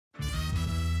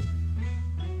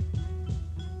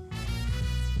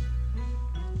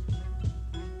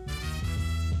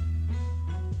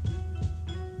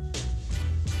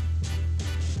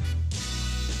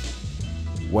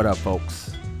What up,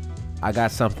 folks? I got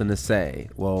something to say.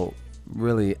 Well,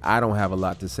 really, I don't have a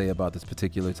lot to say about this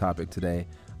particular topic today.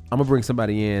 I'm gonna bring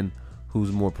somebody in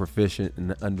who's more proficient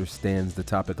and understands the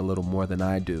topic a little more than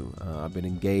I do. I've been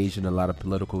engaged in a lot of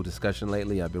political discussion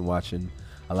lately. I've been watching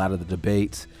a lot of the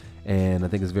debates, and I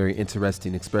think it's very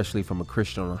interesting, especially from a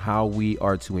Christian, on how we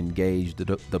are to engage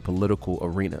the political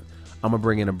arena. I'm gonna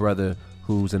bring in a brother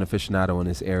who's an aficionado in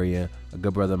this area, a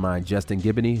good brother of mine, Justin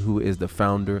Gibney, who is the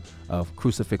founder of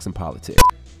Crucifix and Politics.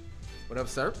 What up,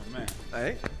 sir? Man.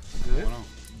 Hey, good.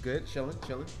 Good, chilling.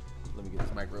 Let me get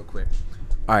this mic real quick.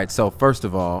 All right, so first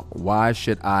of all, why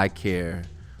should I care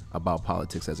about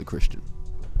politics as a Christian?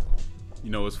 You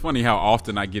know, it's funny how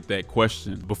often I get that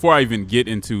question. Before I even get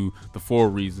into the 4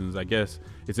 reasons, I guess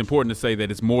it's important to say that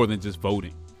it's more than just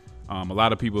voting. A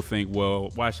lot of people think,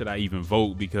 well, why should I even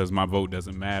vote? Because my vote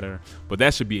doesn't matter. But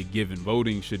that should be a given.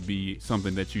 Voting should be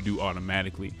something that you do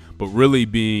automatically. But really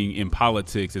being in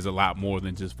politics is a lot more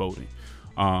than just voting.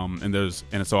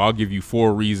 And so I'll give you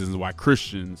 4 reasons why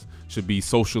Christians should be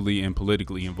socially and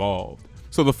politically involved.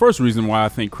 So the first reason why I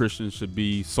think Christians should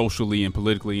be socially and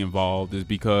politically involved is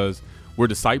because we're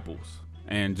disciples.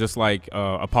 And just like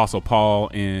Apostle Paul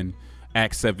in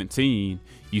Acts 17,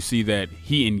 you see that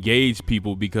he engaged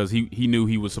people because he knew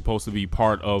he was supposed to be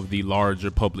part of the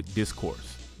larger public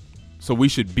discourse. So we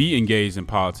should be engaged in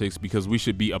politics because we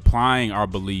should be applying our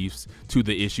beliefs to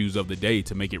the issues of the day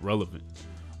to make it relevant.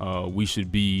 We should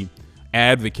be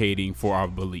advocating for our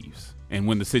beliefs. And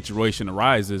when the situation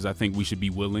arises, I think we should be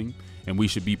willing and we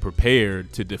should be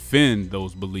prepared to defend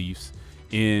those beliefs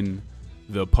in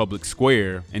the public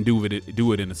square and do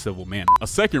it in a civil manner. A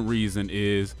second reason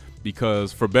is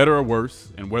because, for better or worse,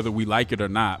 and whether we like it or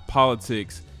not,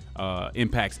 politics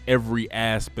impacts every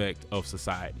aspect of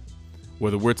society.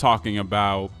 Whether we're talking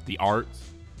about the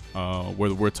arts,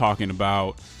 whether we're talking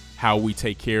about how we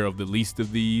take care of the least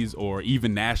of these, or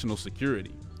even national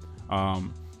security,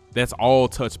 that's all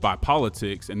touched by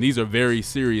politics. And these are very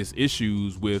serious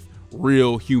issues with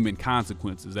real human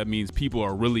consequences. That means people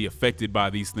are really affected by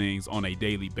these things on a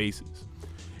daily basis.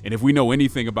 And if we know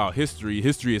anything about history,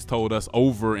 history has told us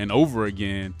over and over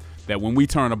again that when we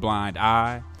turn a blind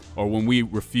eye or when we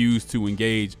refuse to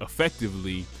engage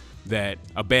effectively, that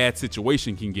a bad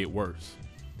situation can get worse.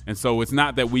 And so it's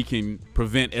not that we can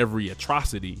prevent every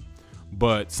atrocity,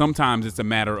 but sometimes it's a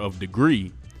matter of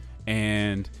degree.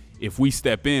 And if we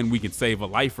step in, we can save a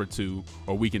life or two,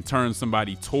 or we can turn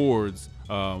somebody towards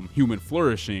human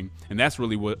flourishing. And that's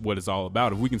really what it's all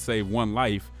about. If we can save one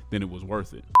life, then it was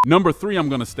worth it. Number 3, I'm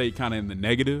going to state kind of in the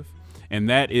negative, and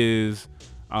that is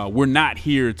we're not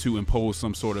here to impose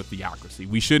some sort of theocracy.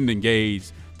 We shouldn't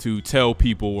engage to tell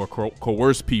people or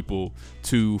coerce people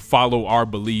to follow our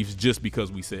beliefs just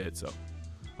because we said so.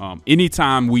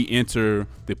 Anytime we enter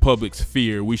the public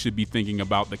sphere, we should be thinking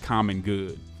about the common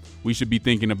good. We should be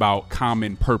thinking about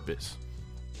common purpose.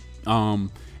 And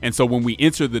so when we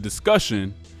enter the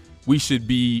discussion, we should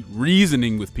be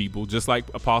reasoning with people just like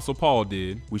Apostle Paul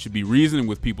did. We should be reasoning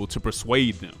with people to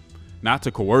persuade them, not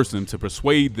to coerce them, to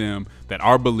persuade them that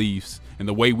our beliefs and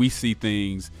the way we see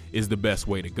things is the best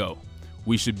way to go.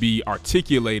 We should be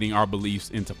articulating our beliefs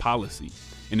into policy.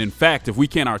 And in fact, if we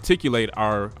can't articulate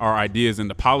our ideas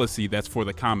into policy that's for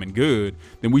the common good,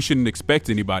 then we shouldn't expect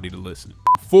anybody to listen.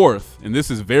 4th, and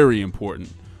this is very important,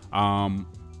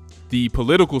 the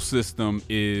political system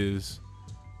is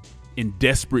in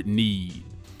desperate need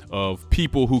of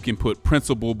people who can put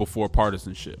principle before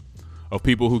partisanship, of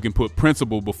people who can put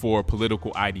principle before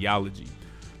political ideology.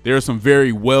 There are some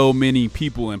very well-meaning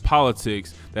people in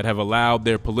politics that have allowed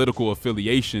their political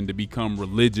affiliation to become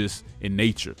religious in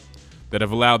nature, that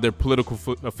have allowed their political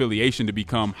affiliation to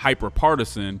become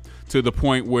hyper-partisan to the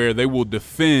point where they will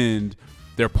defend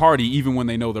their party even when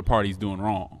they know their party's doing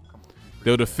wrong.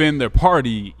 They'll defend their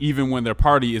party even when their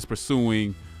party is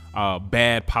pursuing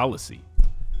bad policy.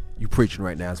 You preaching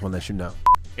right now, I just want to let you know.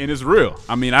 And it's real.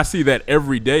 I mean, I see that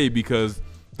every day because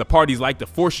the parties like to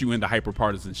force you into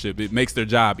hyperpartisanship. It makes their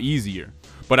job easier.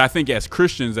 But I think as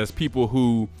Christians, as people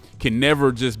who can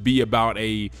never just be about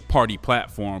a party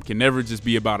platform, can never just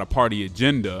be about a party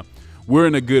agenda, we're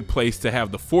in a good place to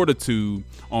have the fortitude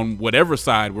on whatever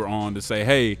side we're on to say,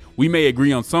 hey, we may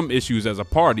agree on some issues as a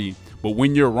party, but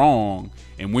when you're wrong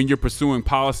and when you're pursuing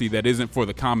policy that isn't for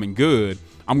the common good,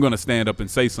 I'm going to stand up and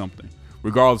say something.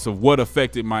 Regardless of what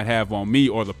effect it might have on me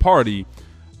or the party,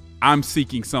 I'm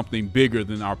seeking something bigger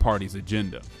than our party's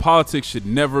agenda. Politics should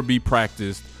never be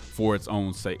practiced for its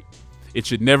own sake. It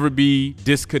should never be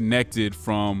disconnected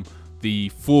from the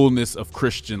fullness of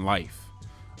Christian life.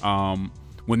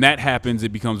 When that happens,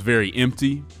 it becomes very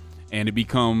empty and it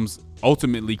becomes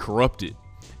ultimately corrupted.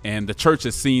 And the church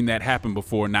has seen that happen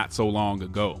before not so long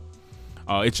ago.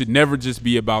 It should never just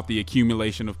be about the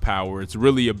accumulation of power. It's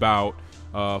really about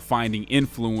finding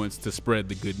influence to spread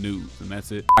the good news, and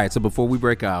that's it. All right, so before we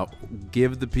break out,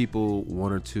 give the people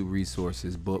one or two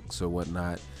resources, books or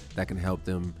whatnot, that can help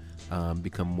them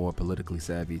become more politically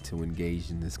savvy to engage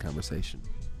in this conversation.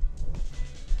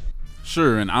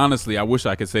 Sure, and honestly, I wish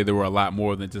I could say there were a lot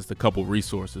more than just a couple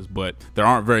resources, but there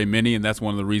aren't very many, and that's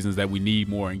one of the reasons that we need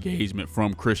more engagement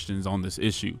from Christians on this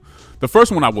issue. The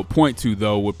first one I would point to,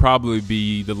 though, would probably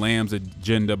be The Lamb's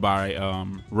Agenda by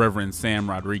Reverend Sam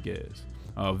Rodriguez.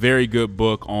 A very good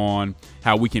book on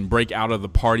how we can break out of the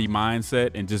party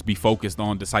mindset and just be focused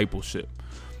on discipleship.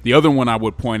 The other one I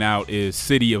would point out is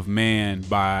City of Man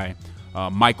by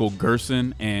Michael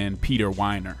Gerson and Peter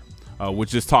Weiner,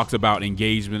 which just talks about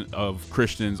engagement of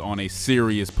Christians on a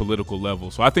serious political level.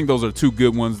 So I think those are two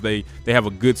good ones. They have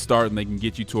a good start and they can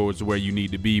get you towards where you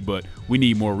need to be, but we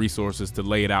need more resources to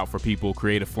lay it out for people,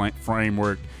 create a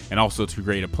framework, and also to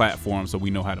create a platform so we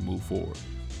know how to move forward.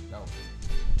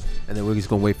 And then we're just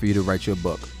gonna wait for you to write your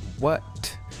book.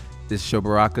 What? This is Sho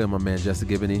Baraka and my man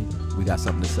Jessica Gibney. We got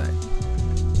something to say.